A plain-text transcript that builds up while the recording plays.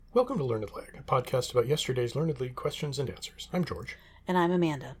Welcome to Learned Lag, a podcast about yesterday's Learned League questions and answers. I'm George. And I'm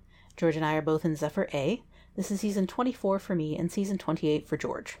Amanda. George and I are both in Zephyr A. This is season 24 for me and season 28 for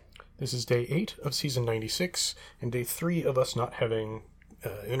George. This is day 8 of season 96, and day 3 of us not having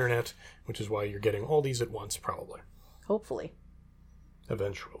internet, which is why you're getting all these at once, probably. Hopefully.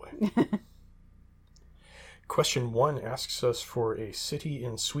 Eventually. Question 1 asks us for a city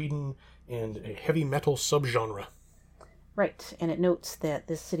in Sweden and a heavy metal subgenre. Right, and it notes that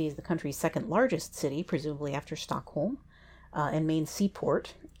this city is the country's second largest city, presumably after Stockholm, and main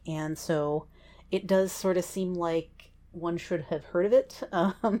seaport. And so it does sort of seem like one should have heard of it.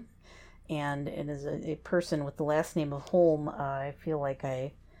 And as a person with the last name of Holm, I feel like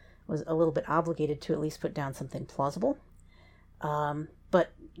I was a little bit obligated to at least put down something plausible.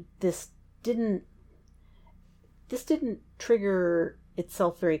 But this didn't trigger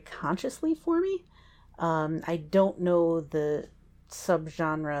itself very consciously for me. I don't know the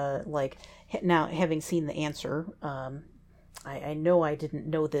subgenre, like, now having seen the answer, I know I didn't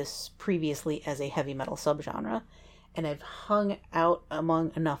know this previously as a heavy metal subgenre, and I've hung out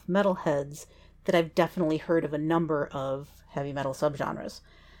among enough metalheads that I've definitely heard of a number of heavy metal subgenres.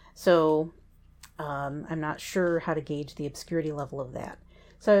 So, I'm not sure how to gauge the obscurity level of that.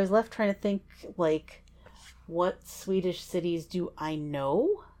 So I was left trying to think, like, what Swedish cities do I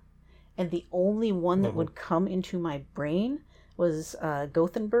know? And the only one that would come into my brain was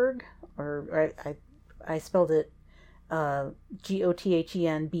Gothenburg, or I spelled it Gothenborg,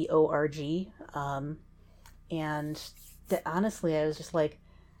 and that, honestly, I was just like,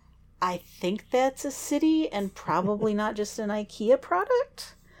 I think that's a city and probably not just an IKEA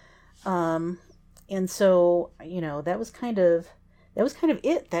product. And so, that was kind of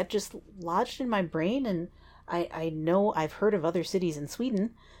it. That just lodged in my brain, and I know I've heard of other cities in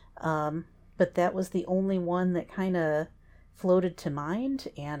Sweden. But that was the only one that kind of floated to mind,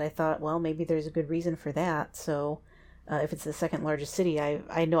 and I thought, well, maybe there's a good reason for that. So if it's the second largest city,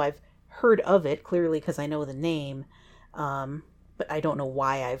 I know I've heard of it, clearly, because I know the name, but I don't know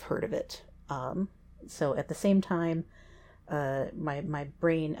why I've heard of it. So at the same time, my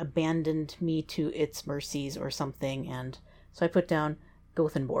brain abandoned me to its mercies or something, and so I put down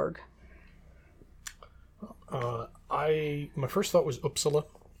Gothenburg. My first thought was Uppsala.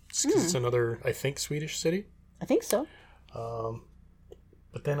 It's another, I think, Swedish city. I think so.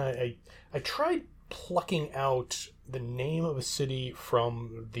 But then I tried plucking out the name of a city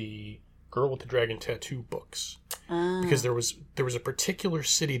from the Girl with the Dragon Tattoo books. Because there was a particular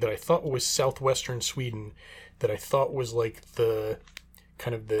city that I thought was southwestern Sweden that I thought was like the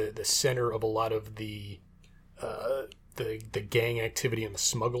kind of the center of a lot of the gang activity and the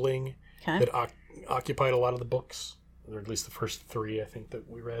smuggling that occupied a lot of the books. Or at least the first 3, I think, that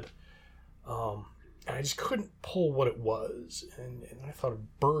we read. And I just couldn't pull what it was. And I thought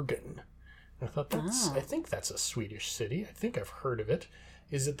of Bergen. And I thought, I think that's a Swedish city. I think I've heard of it.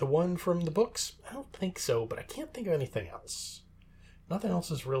 Is it the one from the books? I don't think so, but I can't think of anything else. Nothing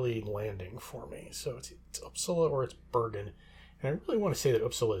else is really landing for me. So it's Uppsala or it's Bergen. And I really want to say that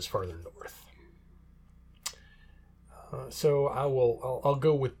Uppsala is farther north. So I'll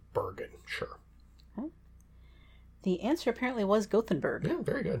go with Bergen, sure. The answer apparently was Gothenburg. Yeah,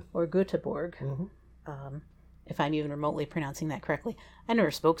 very good. Or Göteborg, if I'm even remotely pronouncing that correctly. I never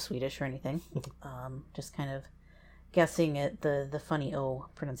spoke Swedish or anything. Just kind of guessing at the funny O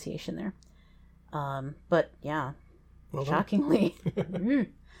pronunciation there. But yeah, well, shockingly.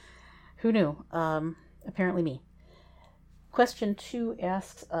 Who knew? Apparently me. Question 2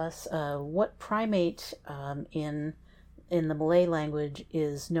 asks us, what primate in the Malay language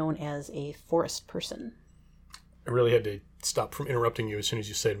is known as a forest person? I really had to stop from interrupting you as soon as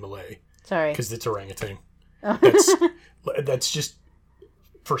you said Malay. Sorry. Because it's orangutan. That's just,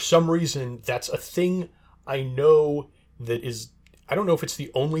 for some reason, that's a thing I know that is, I don't know if it's the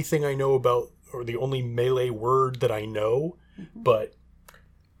only thing I know about, or the only Malay word that I know, but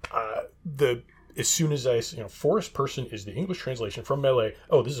as soon as forest person is the English translation from Malay.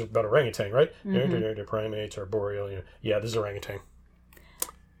 Oh, this is about orangutan, right? Primates, arboreal. Yeah, this is orangutan.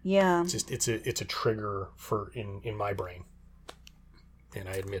 Yeah. It's a trigger for in my brain. And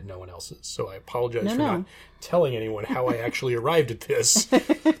I admit no one else's. So I apologize for not telling anyone how I actually arrived at this.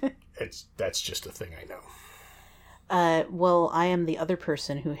 That's just a thing I know. Well, I am the other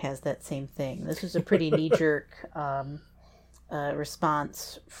person who has that same thing. This was a pretty knee-jerk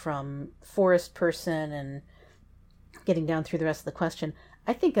response from forest person, and getting down through the rest of the question,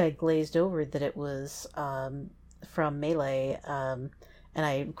 I think I glazed over that it was from Malay, and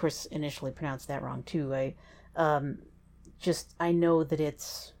I, of course, initially pronounced that wrong too. I know that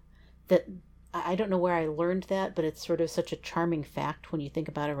I don't know where I learned that, but it's sort of such a charming fact when you think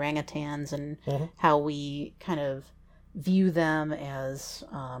about orangutans and how we kind of view them as,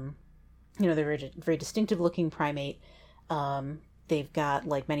 they're very, very distinctive looking primate. They've got,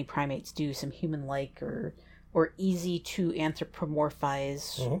 like many primates do, some human-like or easy to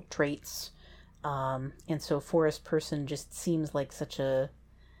anthropomorphize traits. And so forest person just seems like such a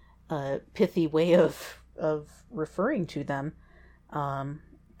pithy way of referring to them.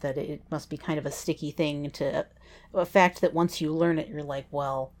 That it must be kind of a sticky thing a fact that once you learn it, you're like,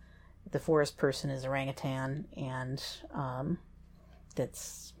 well, the forest person is orangutan, and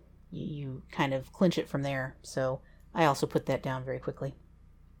that's, you kind of clinch it from there. So I also put that down very quickly.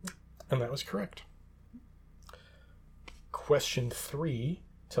 And that was correct. Question 3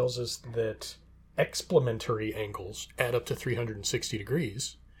 tells us that explementary angles add up to 360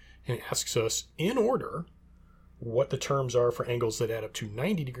 degrees, and it asks us, in order, what the terms are for angles that add up to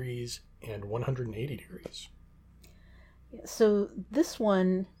 90 degrees and 180 degrees. So this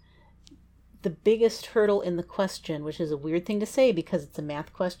one, the biggest hurdle in the question, which is a weird thing to say because it's a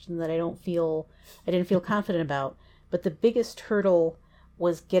math question that I didn't feel confident about, but the biggest hurdle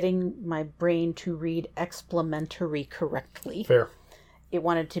was getting my brain to read explementary correctly. Fair. It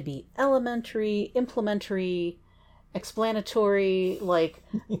wanted to be elementary, implementary, explanatory, like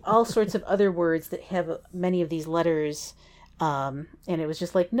all sorts of other words that have many of these letters, and it was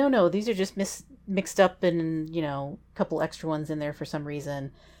just like, no, these are just mixed up and a couple extra ones in there for some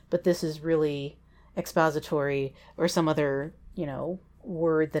reason, but this is really expository or some other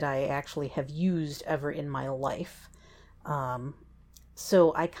word that I actually have used ever in my life.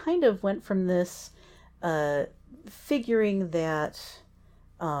 So I kind of went from this figuring that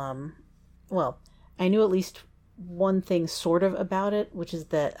I knew at least one thing sort of about it, which is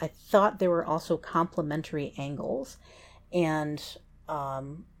that I thought there were also complementary angles, and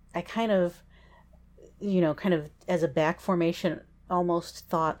I kind of as a back formation almost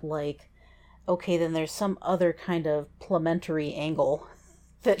thought like, okay, then there's some other kind of plementary angle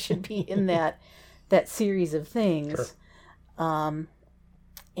that should be in that series of things. Sure.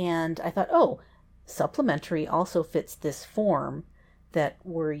 And I thought, supplementary also fits this form that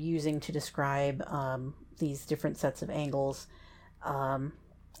we're using to describe these different sets of angles. And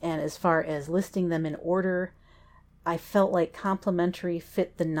as far as listing them in order, I felt like complementary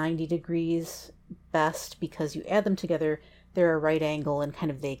fit the 90 degrees best because you add them together, they're a right angle and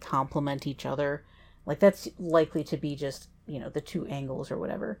kind of they complement each other. Like that's likely to be just, the two angles or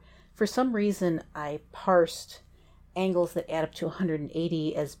whatever. For some reason, I parsed angles that add up to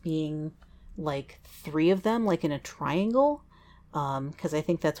 180 as being like 3 of them, like in a triangle, because I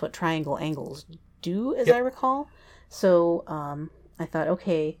think that's what triangle angles do, as I recall. So I thought,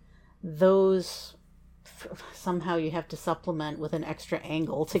 okay, those somehow you have to supplement with an extra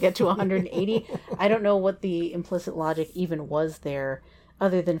angle to get to 180. I don't know what the implicit logic even was there,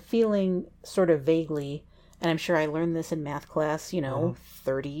 other than feeling sort of vaguely, and I'm sure I learned this in math class,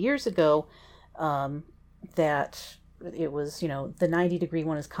 30 years ago, that it was, the 90 degree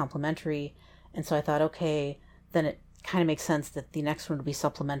one is complementary. And so I thought, okay, then it kind of makes sense that the next one would be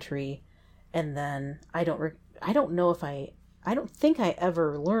supplementary. And then I don't think I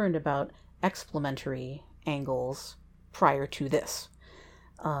ever learned about explementary angles prior to this.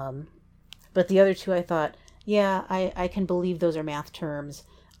 But the other two I thought, yeah, I can believe those are math terms.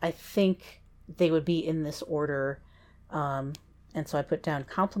 I think they would be in this order. And so I put down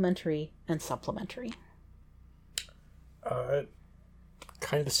complementary and supplementary.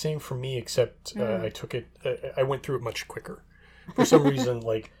 Kind of the same for me, except I went through it much quicker. For some reason,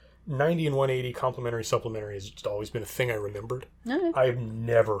 like 90 and 180, complementary, supplementary has just always been a thing I remembered. Okay. I've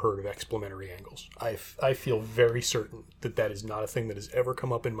never heard of explementary angles. I feel very certain that is not a thing that has ever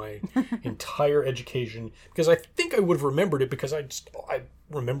come up in my entire education, because I think I would have remembered it because I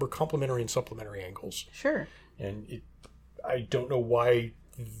remember complementary and supplementary angles. Sure. And I don't know why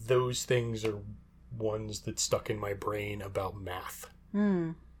those things are ones that stuck in my brain about math.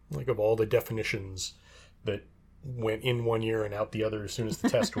 Like of all the definitions that went in one year and out the other as soon as the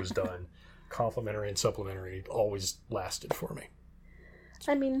test was done, complementary and supplementary always lasted for me.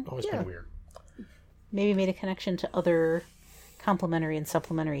 Always been weird. Maybe made a connection to other complementary and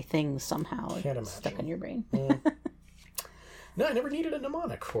supplementary things somehow. Can't imagine. Stuck in your brain. No, I never needed a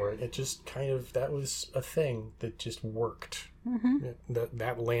mnemonic for it. It just kind of, that was a thing that just worked.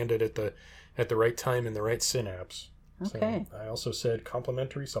 That landed at the right time in the right synapse. Okay. So I also said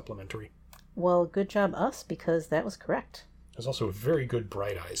complementary, supplementary. Well, good job us, because that was correct. There's also a very good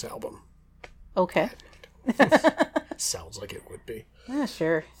Bright Eyes album. Okay. Sounds like it would be.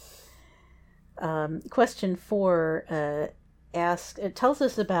 Sure. Question 4. it tells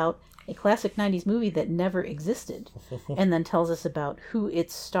us about a classic 90s movie that never existed, and then tells us about who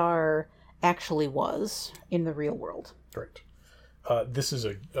its star actually was in the real world. Correct. This is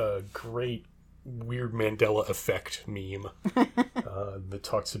a great weird Mandela effect meme that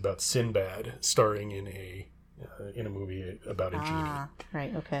talks about Sinbad starring in a movie about a genie.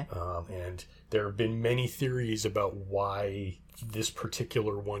 Right, okay. And there have been many theories about why this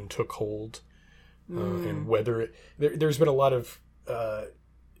particular one took hold, and whether there's been a lot of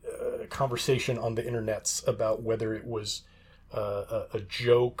conversation on the internets about whether it was a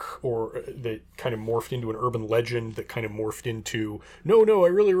joke or that kind of morphed into an urban legend that kind of morphed into no, I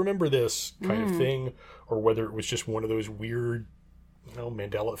really remember this kind of thing, or whether it was just one of those weird,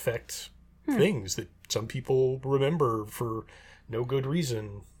 Mandela effect things that some people remember for no good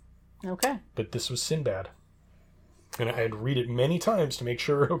reason. Okay. But this was Sinbad. And I had to read it many times to make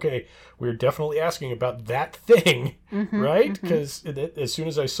sure, okay, we're definitely asking about that thing, right? Because as soon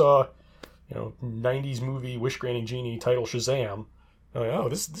as I saw, 90s movie Wish Granting Genie title Shazam, I'm like, oh,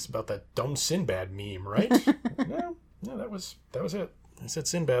 this is about that dumb Sinbad meme, right? no, that was it. I said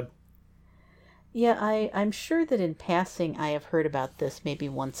Sinbad. Yeah, I'm sure that in passing I have heard about this maybe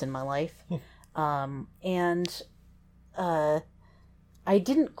once in my life. And I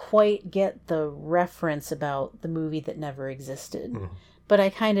didn't quite get the reference about the movie that never existed. But I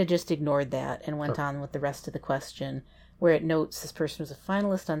kind of just ignored that and went on with the rest of the question, where it notes this person was a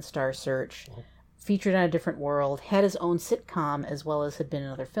finalist on Star Search, featured on A Different World, had his own sitcom as well as had been in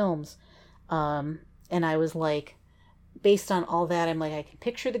other films. And I was like, based on all that, I'm like, I can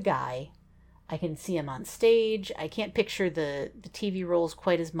picture the guy. I can see him on stage. I can't picture the TV roles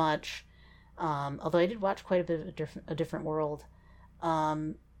quite as much, although I did watch quite a bit of A Different World.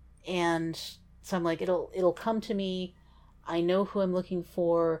 And so I'm like, it'll come to me. I know who I'm looking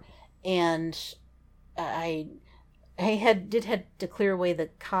for, and I had to clear away the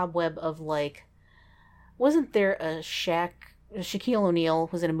cobweb of like, wasn't there a Shaquille O'Neal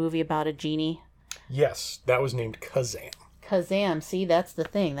was in a movie about a genie? Yes, that was named Kazam. Kazam, see, that's the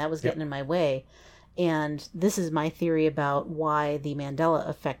thing. That was getting in my way. And this is my theory about why the Mandela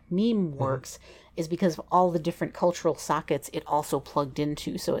effect meme works, is because of all the different cultural sockets it also plugged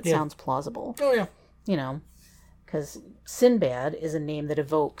into, so it sounds plausible. Oh, yeah. Because Sinbad is a name that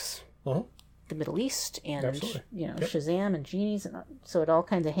evokes the Middle East and, Shazam and genies, and so it all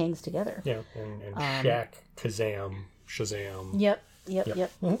kind of hangs together. Yeah, and Shaq, Kazam, Shazam. Yep.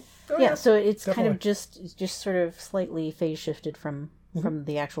 Oh, yeah, so it's definitely. Kind of just sort of slightly phase shifted from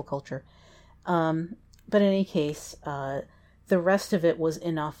the actual culture. But in any case, the rest of it was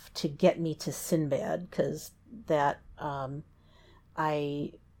enough to get me to Sinbad, because that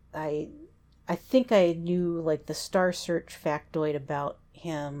I think I knew like the Star Search factoid about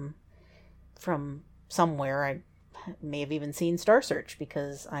him from somewhere. I may have even seen Star Search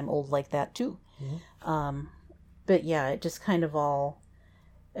because I'm old like that too. But yeah, it just kind of all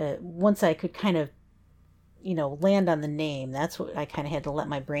once I could kind of land on the name, that's what I kind of had to let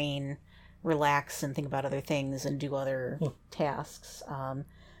my brain relax and think about other things and do other tasks.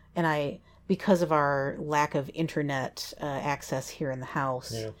 And I, because of our lack of internet access here in the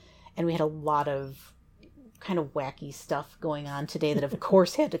house, and we had a lot of kind of wacky stuff going on today that of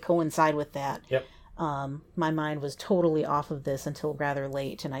course had to coincide with that. My mind was totally off of this until rather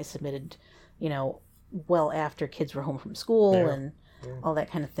late, and I submitted, well after kids were home from school and all that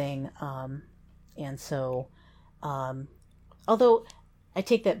kind of thing. And so, although I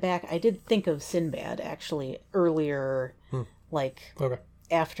take that back, I did think of Sinbad actually earlier,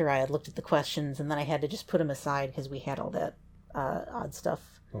 after I had looked at the questions, and then I had to just put them aside because we had all that odd stuff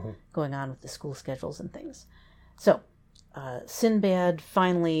going on with the school schedules and things. So, Sinbad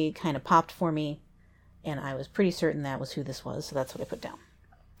finally kind of popped for me, and I was pretty certain that was who this was, so that's what I put down.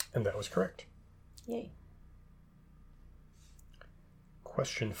 And that was correct. Yay.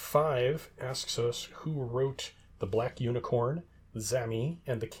 Question 5 asks us who wrote The Black Unicorn, Zami,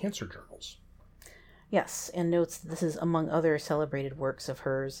 and the Cancer Journals. Yes, and notes that this is among other celebrated works of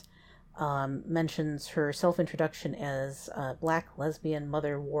hers. Mentions her self-introduction as a Black lesbian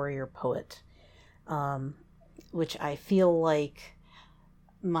mother warrior poet, which I feel like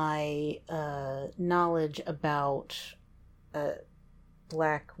my knowledge about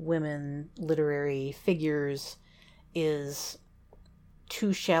Black women literary figures is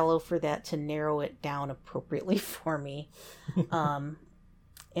too shallow for that to narrow it down appropriately for me.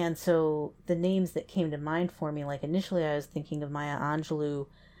 And so the names that came to mind for me, like initially I was thinking of Maya Angelou,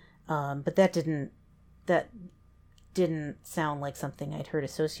 but that didn't sound like something I'd heard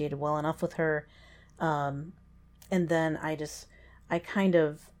associated well enough with her. And then I kind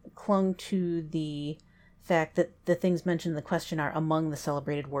of clung to the fact that the things mentioned in the question are among the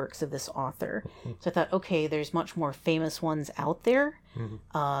celebrated works of this author. Mm-hmm. So I thought, okay, there's much more famous ones out there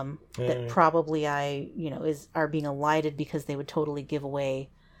that probably are being elided because they would totally give away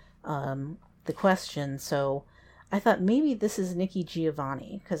the question. So I thought maybe this is Nikki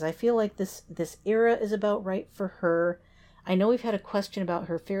Giovanni, because I feel like this era is about right for her. I know we've had a question about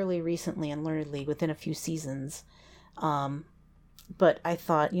her fairly recently in Learned League within a few seasons. But I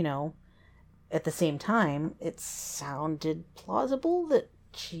thought, at the same time, it sounded plausible that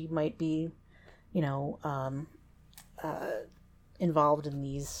she might be, involved in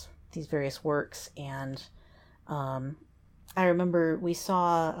these various works. And I remember we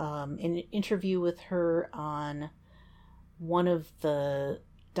saw an interview with her on one of the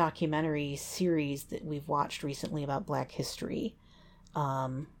documentary series that we've watched recently about Black history.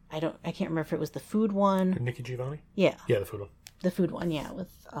 I can't remember if it was the food one. Nikki Giovanni? Yeah. Yeah, the food one. The food one, yeah, with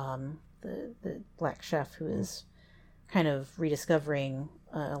the Black chef who is kind of rediscovering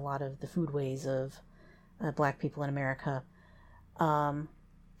a lot of the food ways of Black people in America. And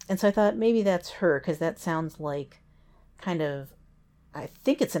so I thought maybe that's her, because that sounds like I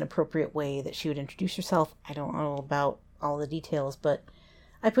think it's an appropriate way that she would introduce herself. I don't know about all the details, but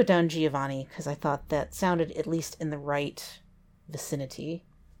I put down Giovanni because I thought that sounded at least in the right vicinity.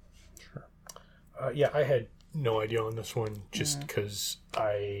 Sure. Yeah, I had no idea on this one just because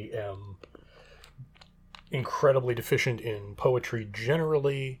I am incredibly deficient in poetry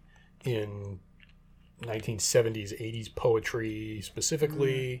generally, in 1970s, 80s poetry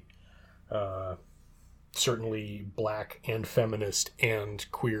specifically, certainly Black and feminist and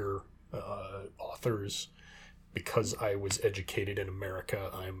queer authors. Because I was educated in America,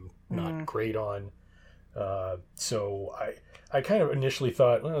 I'm not great on. So I kind of initially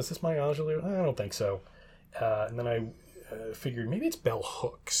thought, well, is this Maya Angelou? I don't think so. And then I figured maybe it's Bell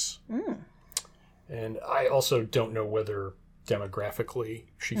Hooks. And I also don't know whether demographically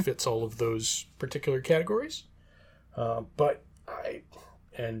she fits all of those particular categories. But I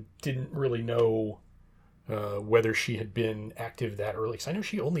didn't really know whether she had been active that early. Because I know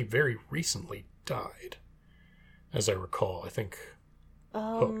she only very recently died. As I recall, I think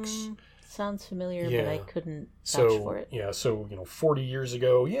Hooks. Sounds familiar, but I couldn't vouch for it. Yeah, so 40 years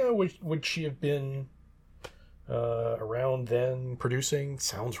ago, would she have been around then producing?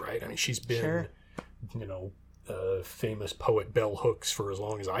 Sounds right. I mean, she's been, famous poet Bell Hooks for as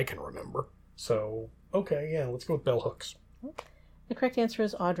long as I can remember. So, okay, yeah, let's go with Bell Hooks. The correct answer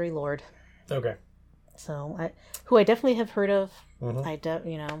is Audre Lorde. Okay. So, who I definitely have heard of.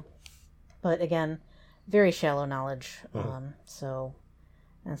 But again, very shallow knowledge. So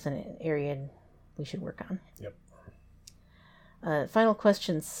that's an area we should work on. Yep. Final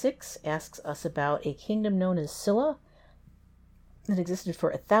question 6 asks us about a kingdom known as Scylla that existed for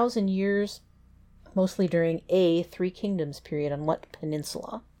 1,000 years, mostly during a Three Kingdoms period on what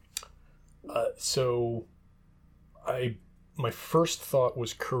peninsula? So my first thought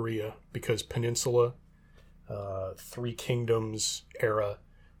was Korea, because peninsula, Three Kingdoms era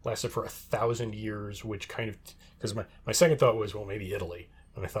lasted for 1,000 years, which kind of, because my second thought was, well, maybe Italy.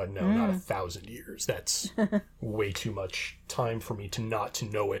 And I thought, no, not 1,000 years. That's way too much time for me to not to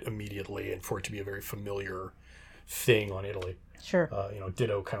know it immediately and for it to be a very familiar thing on Italy. Sure.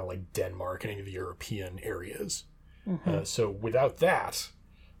 Ditto kind of like Denmark and any of the European areas. So without that,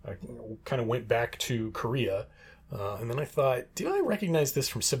 I kind of went back to Korea. And then I thought, did I recognize this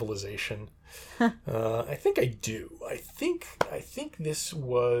from Civilization? I think I do. I think this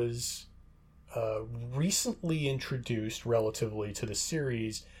was recently introduced relatively to the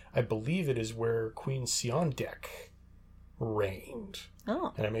series. I believe it is where Queen Seondek reigned.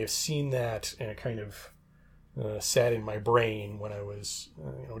 Oh. And I may have seen that, and it kind of sat in my brain when I was,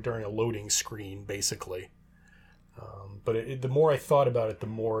 during a loading screen, basically. But the more I thought about it, the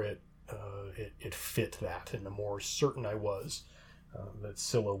more it fit that, and the more certain I was that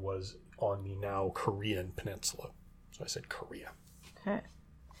Scylla was on the now Korean peninsula. So I said Korea. Okay.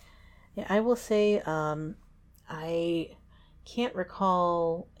 Yeah, I will say I can't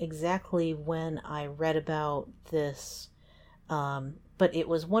recall exactly when I read about this, but it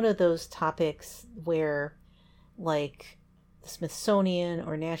was one of those topics where, like, the Smithsonian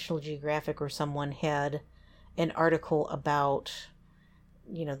or National Geographic or someone had an article about,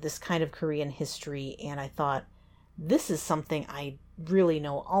 this kind of Korean history, and I thought, this is something I really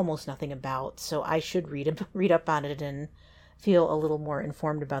know almost nothing about, so I should read up on it and feel a little more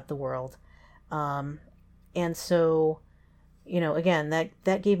informed about the world. And so, again,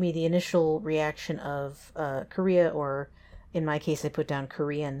 that gave me the initial reaction of Korea, or in my case, I put down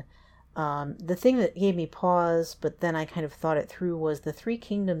Korean. The thing that gave me pause, but then I kind of thought it through, was the Three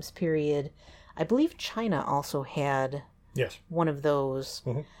Kingdoms period. I believe China also had one of those.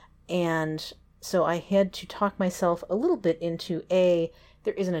 Mm-hmm. And so I had to talk myself a little bit into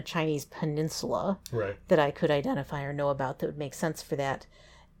there isn't a Chinese peninsula that I could identify or know about that would make sense for that.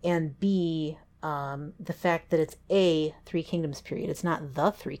 And B, the fact that it's a Three Kingdoms period. It's not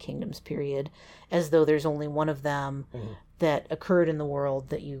the Three Kingdoms period, as though there's only one of them that occurred in the world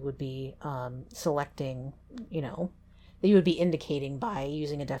that you would be selecting, that you would be indicating by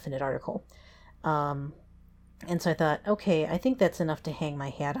using a definite article. And so I thought, okay, I think that's enough to hang my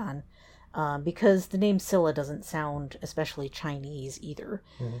hat on, because the name Silla doesn't sound especially Chinese either.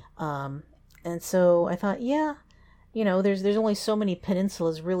 And so I thought, there's only so many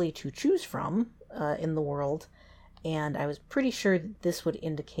peninsulas really to choose from in the world, and I was pretty sure that this would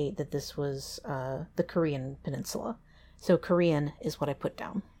indicate that this was the Korean peninsula. So Korean is what I put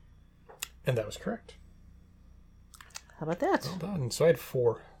down. And that was correct. How about that? Well done. So I had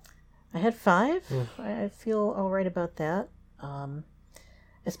 4. I had 5. I feel all right about that.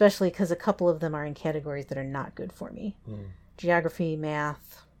 Especially because a couple of them are in categories that are not good for me. Geography,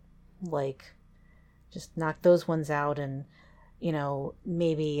 math, just knock those ones out, and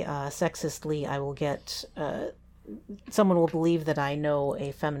maybe sexistly I will get someone will believe that I know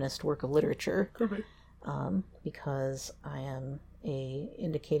a feminist work of literature, because I am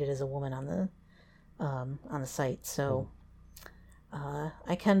indicated as a woman on the site. So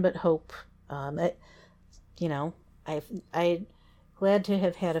I can but hope. I'm glad to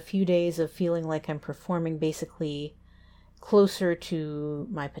have had a few days of feeling like I'm performing basically closer to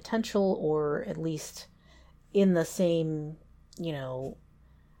my potential, or at least in the same,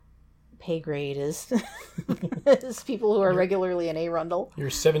 pay grade as as people who are regularly in Arundel. You're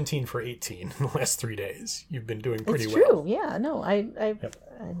 17 for 18 in the last 3 days. You've been doing pretty well. It's true. Yeah. No.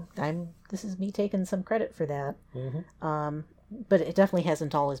 I'm. This is me taking some credit for that. But it definitely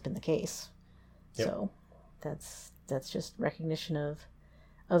hasn't always been the case. So that's just recognition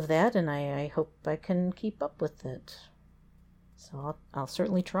of that, and I hope I can keep up with it. So I'll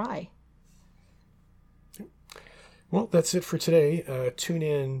certainly try. Well, that's it for today. Tune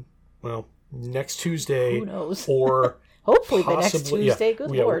in, next Tuesday. Who knows? Or hopefully the next Tuesday. Good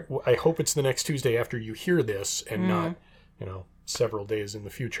Lord. I hope it's the next Tuesday after you hear this, and not, several days in the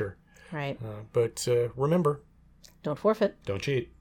future. Right. But remember, don't forfeit. Don't cheat.